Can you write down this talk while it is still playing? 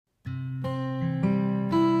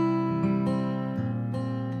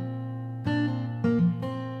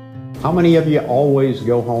How many of you always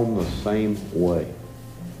go home the same way?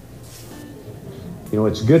 You know,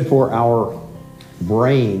 it's good for our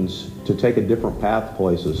brains to take a different path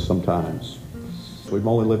places sometimes. We've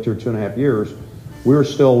only lived here 2.5 years. We're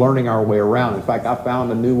still learning our way around. In fact, I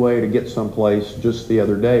found a new way to get someplace just the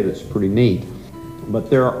other day that's pretty neat. But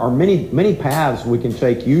there are many paths we can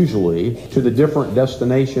take usually to the different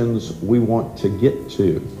destinations we want to get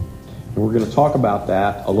to. And we're going to talk about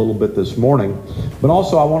that a little bit this morning. But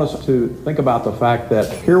also I want us to think about the fact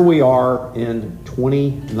that here we are in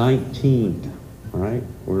 2019, all right?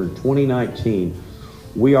 We're in 2019.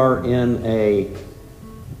 We are in a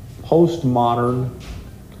postmodern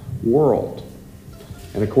world.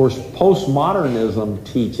 And of course, postmodernism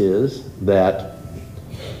teaches that,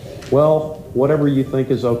 well, whatever you think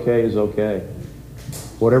is okay is okay.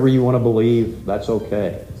 Whatever you want to believe, that's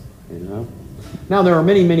okay, you know? Now, there are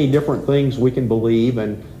many different things we can believe,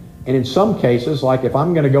 and in some cases, like if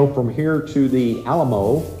I'm going to go from here to the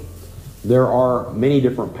Alamo, there are many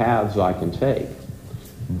different paths I can take.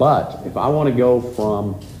 But if I want to go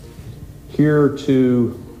from here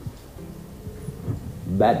to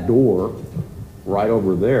that door right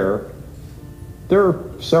over there are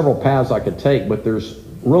several paths I could take, but there's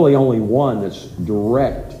really only one that's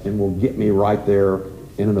direct and will get me right there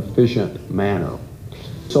in an efficient manner.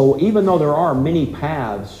 So even though there are many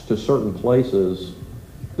paths to certain places,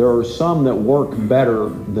 there are some that work better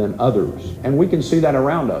than others. And we can see that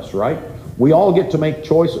around us, right? We all get to make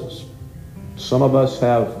choices. Some of us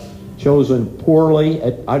have chosen poorly.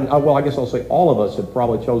 I guess I'll say all of us have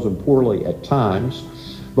probably chosen poorly at times.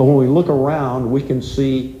 But when we look around, we can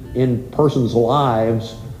see in persons'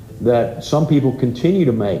 lives that some people continue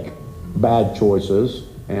to make bad choices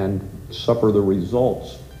and suffer the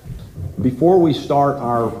results. Before we start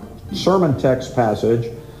our sermon text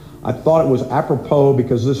passage, I thought it was apropos,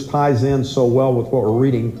 because this ties in so well with what we're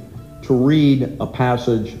reading, to read a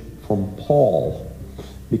passage from Paul.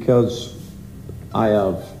 Because I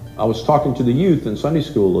was talking to the youth in Sunday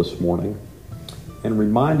school this morning and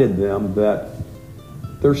reminded them that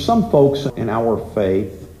there's some folks in our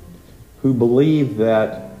faith who believe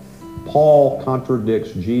that Paul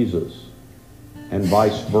contradicts Jesus and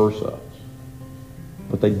vice versa.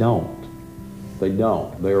 But they don't. They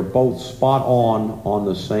don't. They are both spot on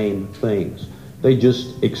the same things. They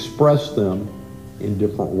just express them in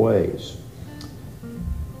different ways.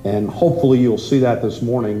 And hopefully you'll see that this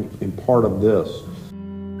morning in part of this.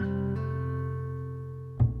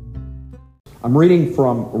 I'm reading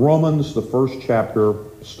from Romans, the first chapter,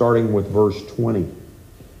 starting with verse 20.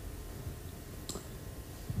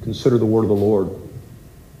 Consider the word of the Lord.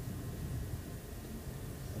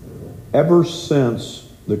 Ever since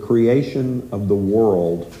the creation of the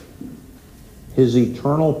world, his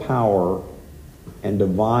eternal power and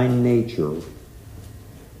divine nature,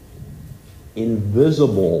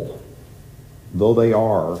 invisible though they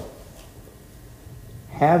are,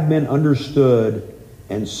 have been understood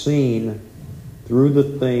and seen through the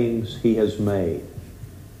things he has made.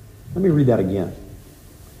 Let me read that again.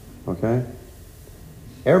 Okay?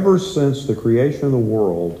 Ever since the creation of the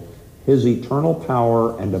world, his eternal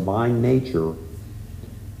power and divine nature,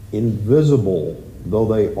 invisible though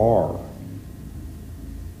they are,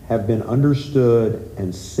 have been understood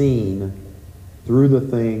and seen through the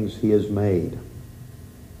things he has made.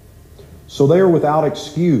 So they are without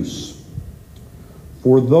excuse.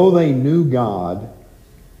 For though they knew God,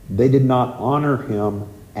 they did not honor him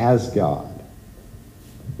as God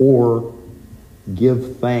or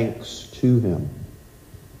give thanks to him.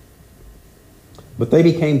 But they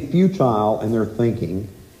became futile in their thinking,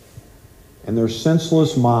 and their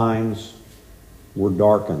senseless minds were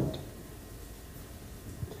darkened.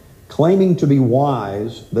 Claiming to be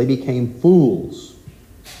wise, they became fools,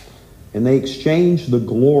 and they exchanged the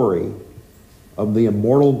glory of the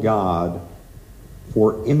immortal God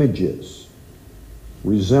for images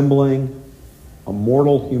resembling a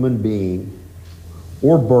mortal human being,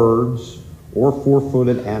 or birds, or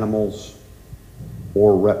four-footed animals,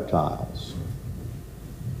 or reptiles.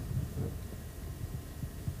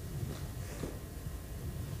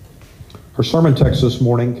 Our sermon text this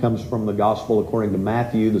morning comes from the Gospel according to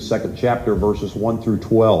Matthew, the 2nd chapter, verses 1 through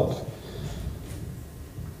 12.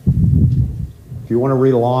 If you want to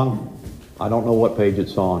read along, I don't know what page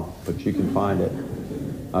it's on, but you can find it.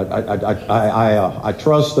 I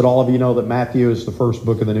trust that all of you know that Matthew is the first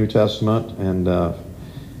book of the New Testament, and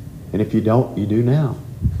if you don't, you do now,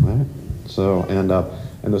 right? So, and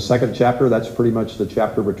the 2nd chapter, that's pretty much the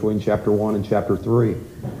chapter between chapter 1 and chapter 3.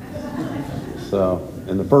 So,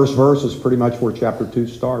 and the first verse is pretty much where chapter 2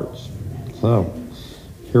 starts. So,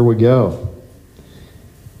 here we go.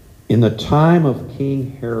 In the time of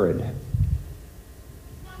King Herod,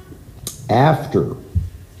 after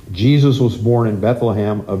Jesus was born in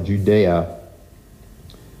Bethlehem of Judea,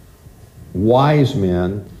 wise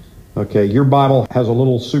men, okay, your Bible has a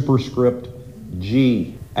little superscript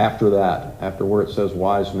G after that, after where it says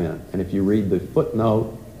wise men. And if you read the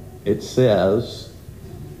footnote, it says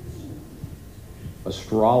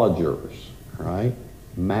astrologers, right?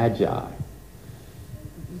 Magi.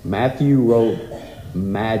 Matthew wrote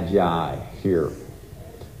magi here.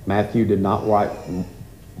 Matthew did not write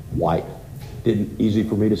easy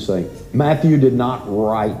for me to say. Matthew did not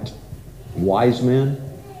write wise men.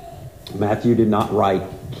 Matthew did not write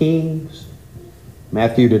kings.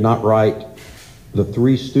 Matthew did not write the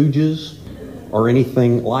Three Stooges or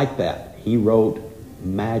anything like that. He wrote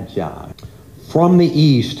magi. From the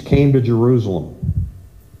east came to Jerusalem,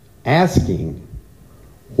 asking,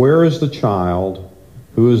 "Where is the child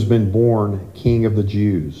who has been born King of the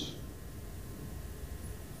Jews?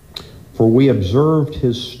 For we observed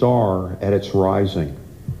his star at its rising,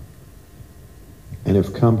 and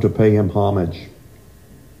have come to pay him homage."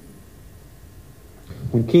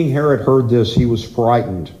 When King Herod heard this, he was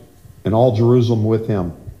frightened, and all Jerusalem with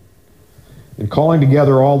him. And calling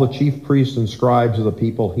together all the chief priests and scribes of the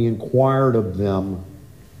people, he inquired of them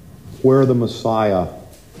where the Messiah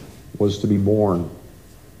was to be born.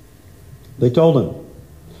 They told him,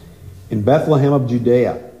 "In Bethlehem of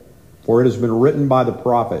Judea, for it has been written by the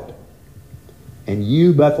prophet, and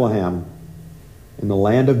you, Bethlehem, in the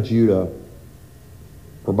land of Judah,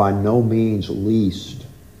 are by no means least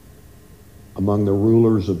among the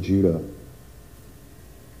rulers of Judah.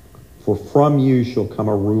 For from you shall come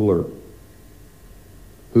a ruler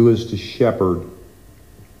who is to shepherd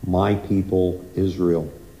my people Israel."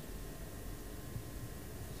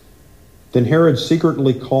 Then Herod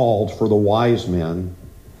secretly called for the wise men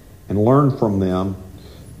and learned from them.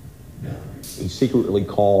 He secretly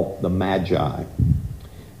called the Magi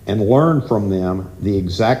and learned from them the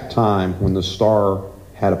exact time when the star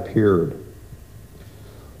had appeared.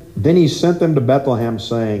 Then he sent them to Bethlehem,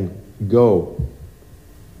 saying, "Go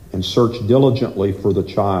and search diligently for the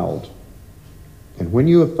child. And when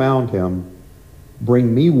you have found him,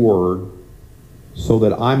 bring me word so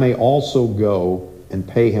that I may also go and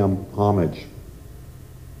pay him homage."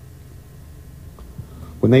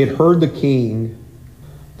 When they had heard the king,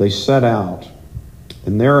 they set out,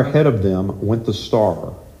 and there ahead of them went the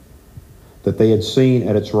star that they had seen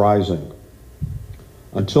at its rising,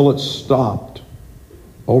 until it stopped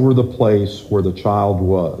over the place where the child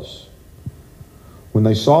was. When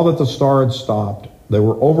they saw that the star had stopped, they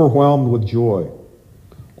were overwhelmed with joy.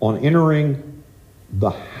 On entering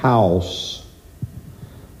the house,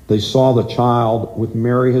 they saw the child with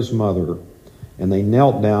Mary his mother, and they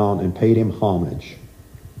knelt down and paid him homage.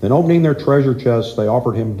 Then opening their treasure chests, they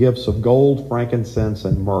offered him gifts of gold, frankincense,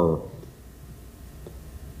 and myrrh.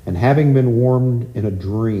 And having been warned in a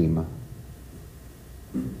dream,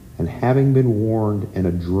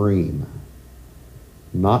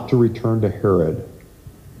 not to return to Herod,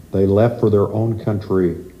 they left for their own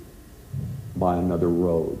country by another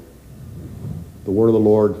road. The word of the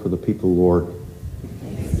Lord for the people of the Lord.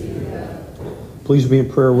 Please be in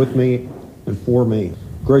prayer with me and for me.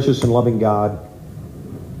 Gracious and loving God,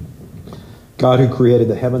 God who created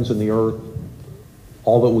the heavens and the earth,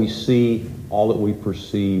 all that we see, all that we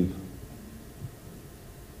perceive.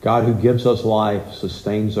 God who gives us life,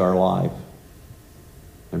 sustains our life,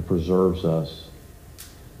 and preserves us.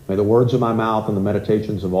 May the words of my mouth and the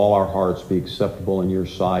meditations of all our hearts be acceptable in your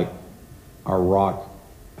sight, our rock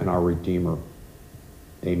and our Redeemer.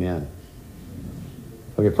 Amen.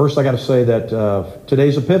 Okay, first I got to say that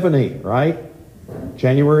today's Epiphany, right?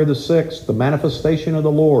 January the 6th, the manifestation of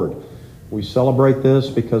the Lord. We celebrate this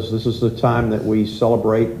because this is the time that we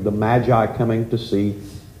celebrate the Magi coming to see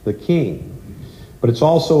the King. But it's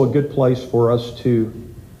also a good place for us to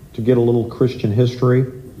get a little Christian history.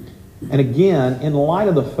 And again, in light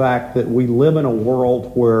of the fact that we live in a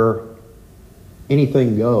world where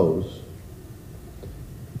anything goes,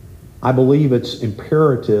 I believe it's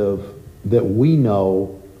imperative that we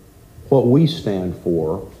know what we stand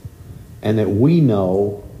for and that we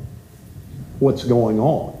know what's going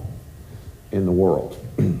on in the world.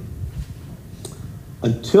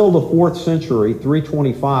 Until the 4th century,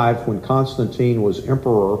 325, when Constantine was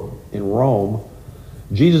emperor in Rome,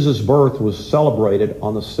 Jesus' birth was celebrated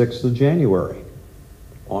on the 6th of January,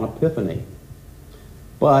 on Epiphany.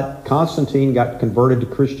 But Constantine got converted to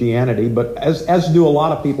Christianity, but as do a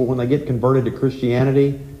lot of people when they get converted to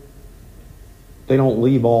Christianity, they don't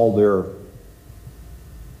leave all their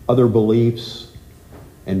other beliefs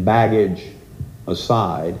and baggage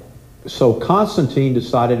aside. So Constantine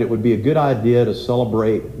decided it would be a good idea to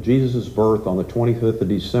celebrate Jesus' birth on the 25th of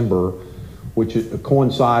December, which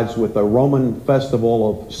coincides with the Roman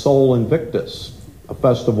festival of Sol Invictus, a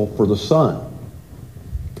festival for the sun.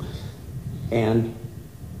 And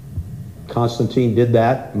Constantine did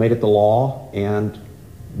that, made it the law, and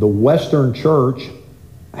the Western Church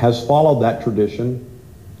has followed that tradition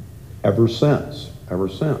ever since.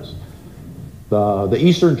 The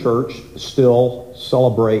Eastern Church still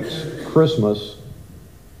celebrates Christmas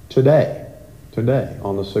today,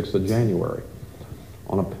 on the 6th of January,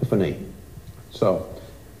 on Epiphany. So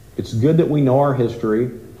it's good that we know our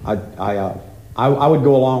history. I would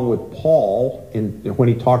go along with Paul when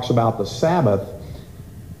he talks about the Sabbath.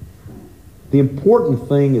 The important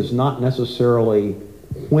thing is not necessarily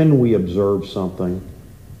when we observe something,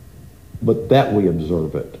 but that we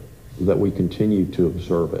observe it, that we continue to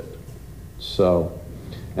observe it. So,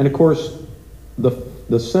 and of course,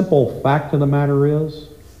 the simple fact of the matter is,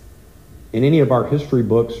 in any of our history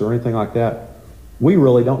books or anything like that, we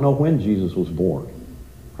really don't know when Jesus was born,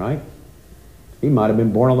 right? He might have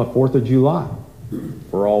been born on the 4th of July,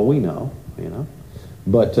 for all we know, you know.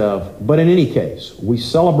 But in any case, we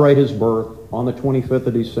celebrate his birth on the 25th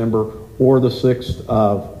of December or the 6th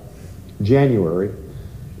of January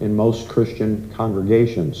in most Christian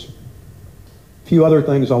congregations. A few other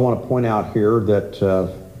things I want to point out here that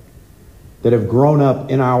have grown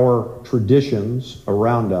up in our traditions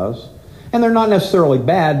around us. And they're not necessarily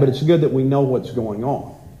bad, but it's good that we know what's going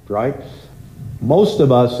on, right? Most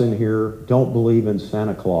of us in here don't believe in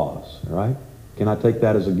Santa Claus, right? Can I take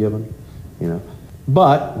that as a given? You know,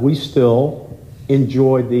 but we still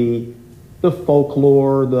enjoy the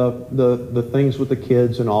folklore, the things with the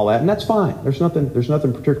kids and all that, and that's fine. There's nothing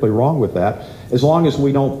particularly wrong with that, as long as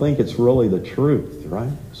we don't think it's really the truth,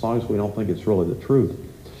 right? As long as we don't think it's really the truth.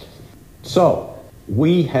 So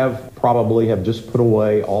we probably have just put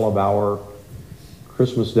away all of our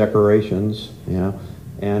Christmas decorations, you know,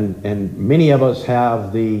 and many of us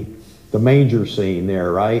have the manger scene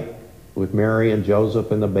there, right, with Mary and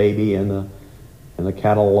Joseph and the baby and the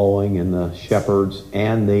cattle lowing and the shepherds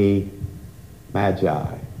and the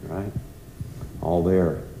Magi, right? All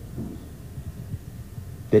there.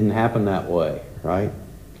 Didn't happen that way, right?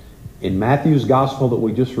 In Matthew's gospel that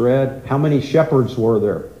we just read, how many shepherds were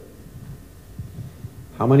there?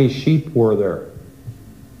 How many sheep were there?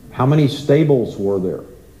 How many stables were there?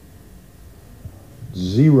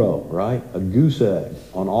 0, right? A goose egg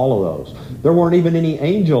on all of those. There weren't even any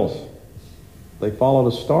angels. They followed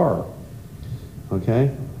a star.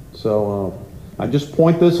 Okay? So I just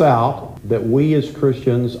point this out, that we as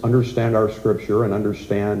Christians understand our Scripture and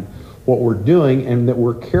understand what we're doing, and that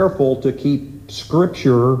we're careful to keep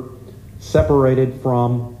Scripture separated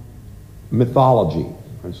from mythology.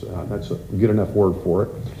 That's a good enough word for it,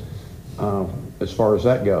 as far as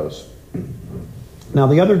that goes. Now,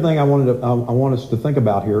 the other thing I want us to think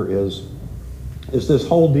about here is this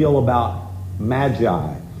whole deal about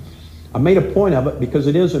Magi. I made a point of it because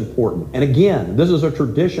it is important. And again, this is a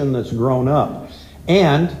tradition that's grown up.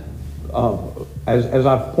 And as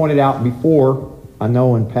I've pointed out before, I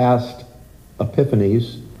know in past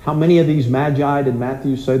Epiphanies, how many of these Magi did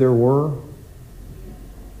Matthew say there were?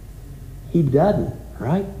 He doesn't,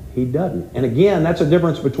 right? He doesn't. And again, that's a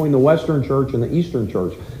difference between the Western Church and the Eastern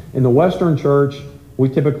Church. In the Western Church, we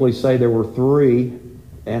typically say there were 3,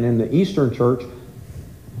 and in the Eastern Church,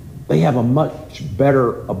 they have a much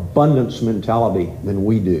better abundance mentality than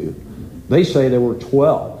we do. They say there were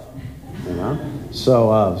 12. You know,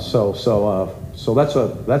 so that's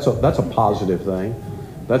a positive thing.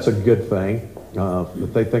 That's a good thing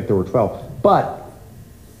that they think there were 12. But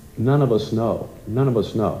none of us know. None of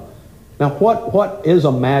us know. Now, what is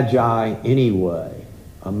a magi anyway?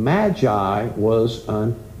 A magi was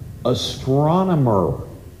an astronomer,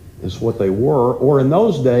 is what they were. Or in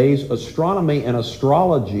those days, astronomy and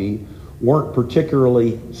astrology weren't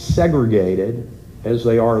particularly segregated as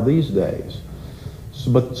they are these days.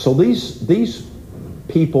 So these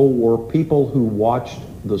people were people who watched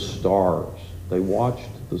the stars. They watched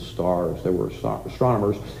the stars. They were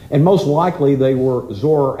astronomers. And most likely they were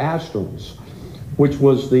Zoroastrians, which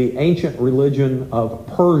was the ancient religion of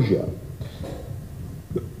Persia.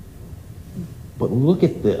 But look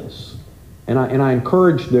at this. And I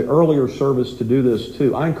encourage the earlier service to do this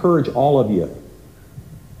too. I encourage all of you.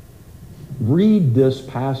 Read this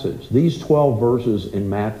passage, these 12 verses in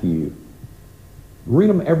Matthew. Read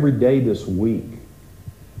them every day this week.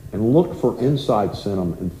 And look for insights in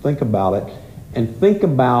them and think about it. And think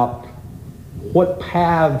about what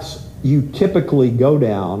paths you typically go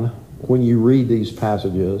down when you read these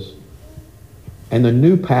passages, and the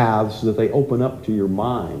new paths that they open up to your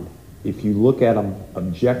mind if you look at them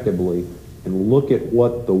objectively and look at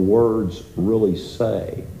what the words really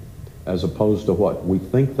say, as opposed to what we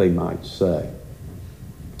think they might say.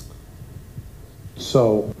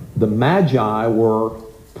 So the Magi were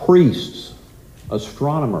priests,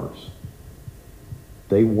 astronomers.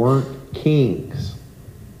 They weren't kings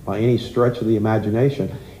by any stretch of the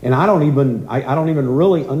imagination. And I don't even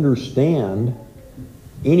really understand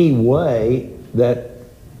any way that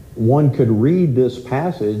one could read this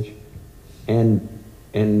passage and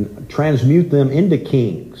transmute them into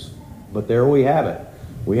kings. But there we have it.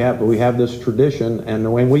 We have this tradition,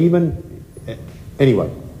 and when we even,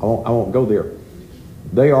 anyway, I won't go there.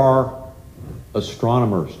 They are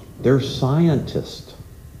astronomers. They're scientists.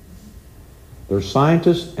 They're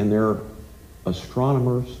scientists and they're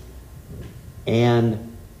astronomers,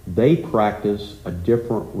 and they practice a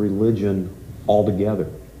different religion altogether.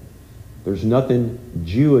 There's nothing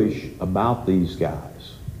Jewish about these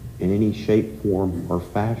guys in any shape, form, or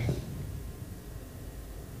fashion.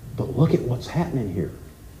 But look at what's happening here.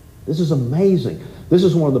 This is amazing. This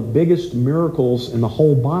is one of the biggest miracles in the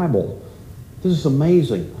whole Bible. This is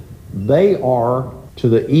amazing. They are to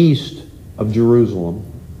the east of Jerusalem.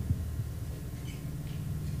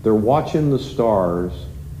 They're watching the stars,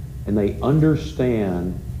 and they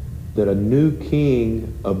understand that a new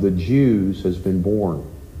king of the Jews has been born.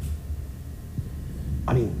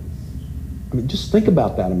 I mean, just think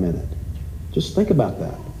about that a minute. Just think about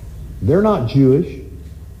that. They're not Jewish.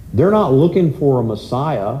 They're not looking for a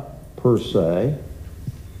Messiah, per se.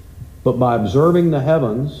 But by observing the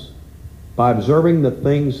heavens, by observing the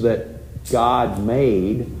things that God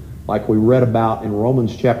made, like we read about in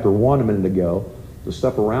Romans chapter 1 a minute ago, the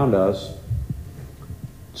stuff around us,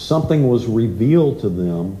 something was revealed to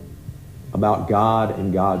them about God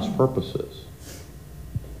and God's purposes.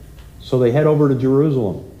 So they head over to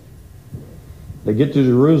Jerusalem. They get to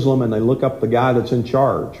Jerusalem and they look up the guy that's in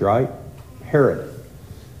charge, right? Herod.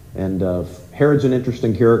 And Herod's an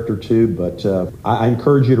interesting character too, but I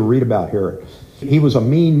encourage you to read about Herod. He was a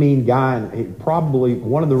mean guy, and he probably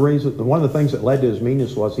one of the things that led to his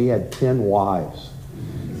meanness was he had 10 wives.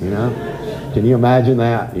 You know, can you imagine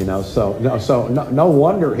that? You know, so no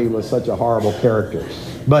wonder he was such a horrible character.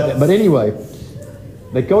 But anyway,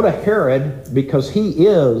 they go to Herod because he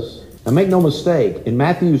is. Now, make no mistake, in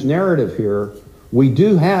Matthew's narrative here, we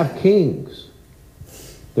do have kings.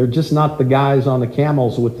 They're just not the guys on the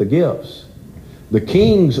camels with the gifts. The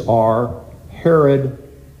kings are Herod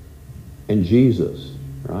and Jesus,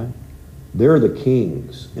 right? They're the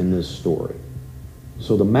kings in this story.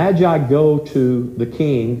 So the Magi go to the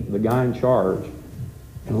king, the guy in charge,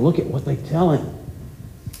 and look at what they tell him.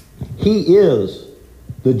 He is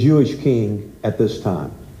the Jewish king at this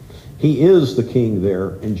time. He is the king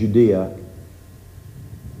there in Judea.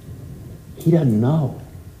 He doesn't know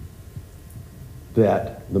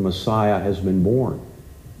that the Messiah has been born.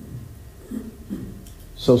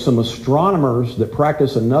 So some astronomers that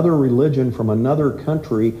practice another religion from another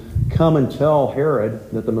country come and tell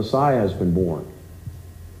Herod that the Messiah has been born.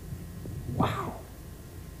 Wow.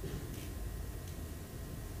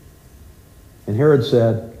 And Herod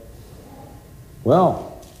said,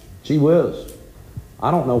 well, gee whiz, I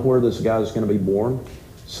don't know where this guy's going to be born,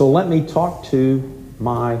 so let me talk to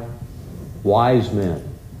my wise men.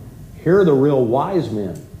 Here are the real wise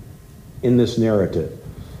men in this narrative.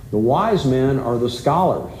 The wise men are the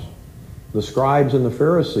scholars, the scribes and the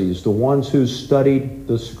Pharisees, the ones who studied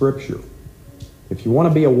the Scripture. If you want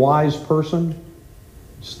to be a wise person,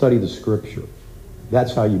 study the Scripture.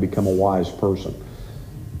 That's how you become a wise person.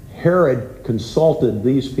 Herod consulted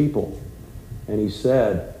these people, and he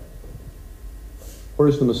said,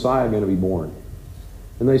 where's the Messiah going to be born?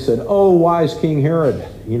 And they said, oh, wise King Herod,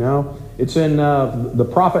 you know. It's in, the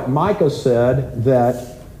prophet Micah said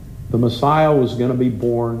that the Messiah was going to be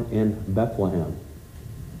born in Bethlehem.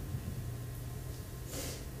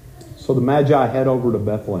 So the Magi head over to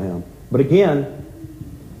Bethlehem. But again,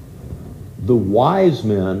 the wise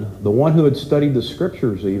men, the one who had studied the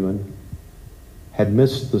Scriptures even, had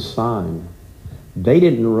missed the sign. They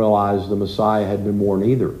didn't realize the Messiah had been born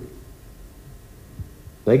either.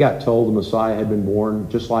 They got told the Messiah had been born,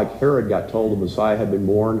 just like Herod got told the Messiah had been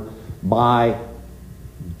born, by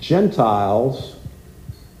Gentiles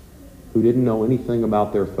who didn't know anything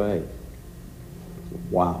about their faith.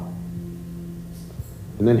 Wow.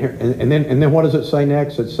 And then what does it say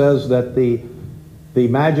next? It says that the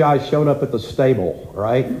Magi showed up at the stable,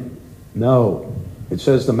 right? No. It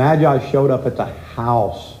says the Magi showed up at the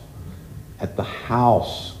house. At the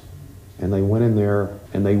house. And they went in there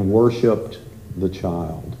and they worshiped the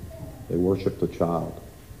child. They worshiped the child.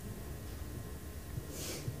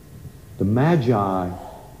 The Magi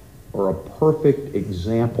are a perfect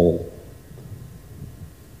example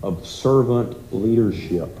of servant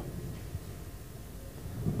leadership.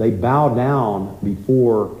 They bow down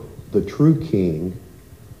before the true King,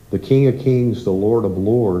 the King of Kings, the Lord of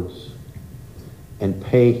Lords, and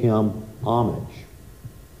pay him homage.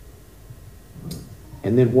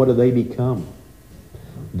 And then what do they become?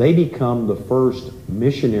 They become the first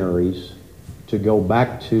missionaries to go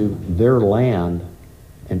back to their land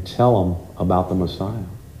and tell them about the Messiah.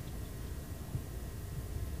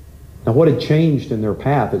 Now, what had changed in their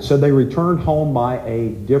path? It said they returned home by a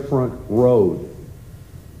different road.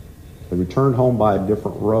 They returned home by a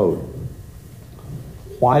different road.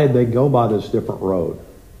 Why did they go by this different road?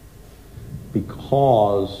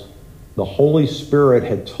 Because the Holy Spirit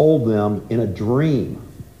had told them in a dream,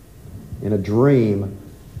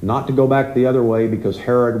 not to go back the other way because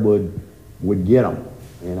Herod would get them,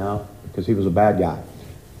 because he was a bad guy.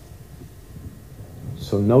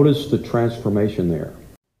 So notice the transformation there.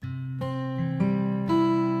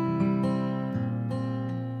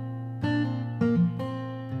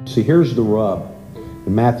 See, here's the rub.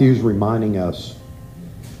 And Matthew's reminding us,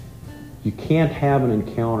 you can't have an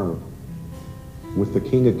encounter with the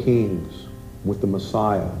King of Kings, with the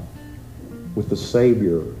Messiah, with the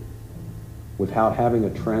Savior, without having a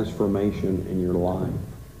transformation in your life.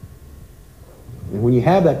 And when you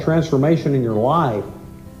have that transformation in your life,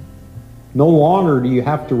 no longer do you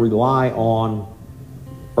have to rely on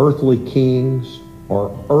earthly kings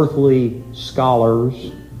or earthly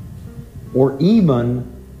scholars or even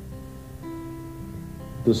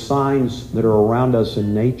the signs that are around us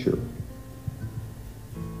in nature.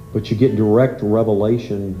 But you get direct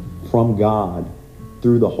revelation from God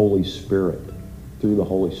through the Holy Spirit. Through the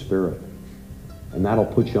Holy Spirit. And that'll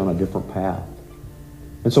put you on a different path.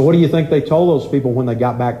 And so what do you think they told those people when they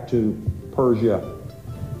got back to Persia?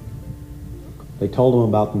 They told them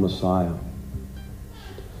about the Messiah.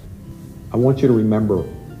 I want you to remember,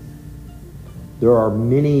 there are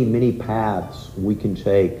many, many paths we can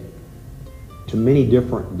take to many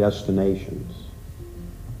different destinations.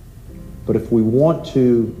 But if we want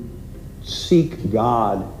to seek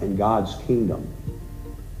God and God's kingdom,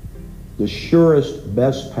 the surest,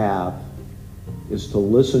 best path is to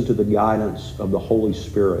listen to the guidance of the Holy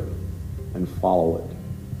Spirit and follow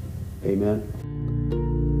it. Amen.